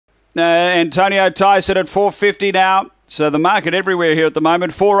Antonio Tyson at $4.50 now. So the market everywhere here at the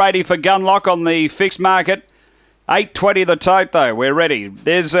moment. $4.80 for Gunlock on the fixed market. $8.20 the tote though. We're ready.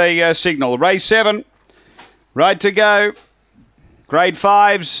 There's a signal. Race 7. Right to go. Grade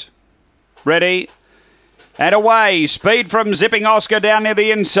 5s. Ready. And away. Speed from Zipping Oscar down near the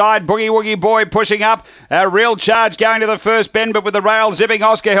inside. Boogie Woogie Boy pushing up. A real charge going to the first bend, but with the rail, Zipping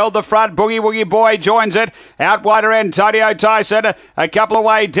Oscar held the front. Boogie Woogie Boy joins it. Out wider Antonio Tyson. A couple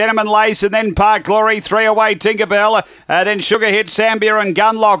away, Denim and Lace, and then Park Glory. 3 away, Tinkerbell. Then Sugar Hit, Sambia and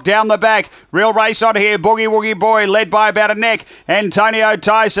Gunlock down the back. Real race on here. Boogie Woogie Boy led by about a neck. Antonio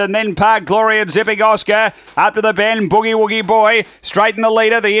Tyson, then Park Glory and Zipping Oscar. Up to the bend, Boogie Woogie Boy. Straight in the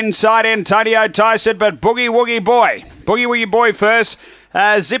leader, the inside Antonio Tyson, but Boogie Woogie Boy first.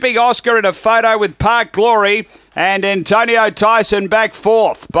 Zipping Oscar in a photo with Park Glory, and Antonio Tyson back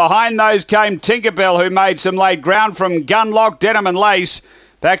fourth. Behind those came Tinkerbell, who made some late ground from Gunlock, Denim and Lace.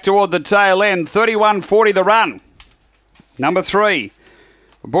 Back toward the tail end, 31.40 the run. Number 3,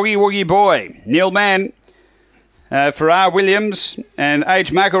 Boogie Woogie Boy. Neil Mann for R. Williams and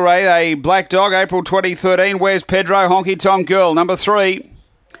H. McElray, a black dog, April 2013. Where's Pedro, Honky Tonk Girl? Number 3.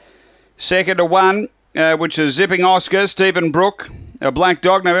 Second to 1. Which is Zipping Oscar, Stephen Brook. A black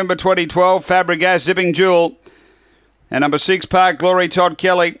dog, November 2012, Fabregas, Zipping Jewel. And number 6, Park Glory, Todd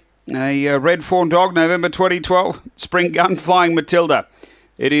Kelly. A red fawn dog, November 2012, Spring Gun, Flying Matilda.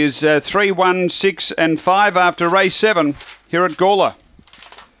 It is 3, 1, 6 and 5 after race 7 here at Gawler.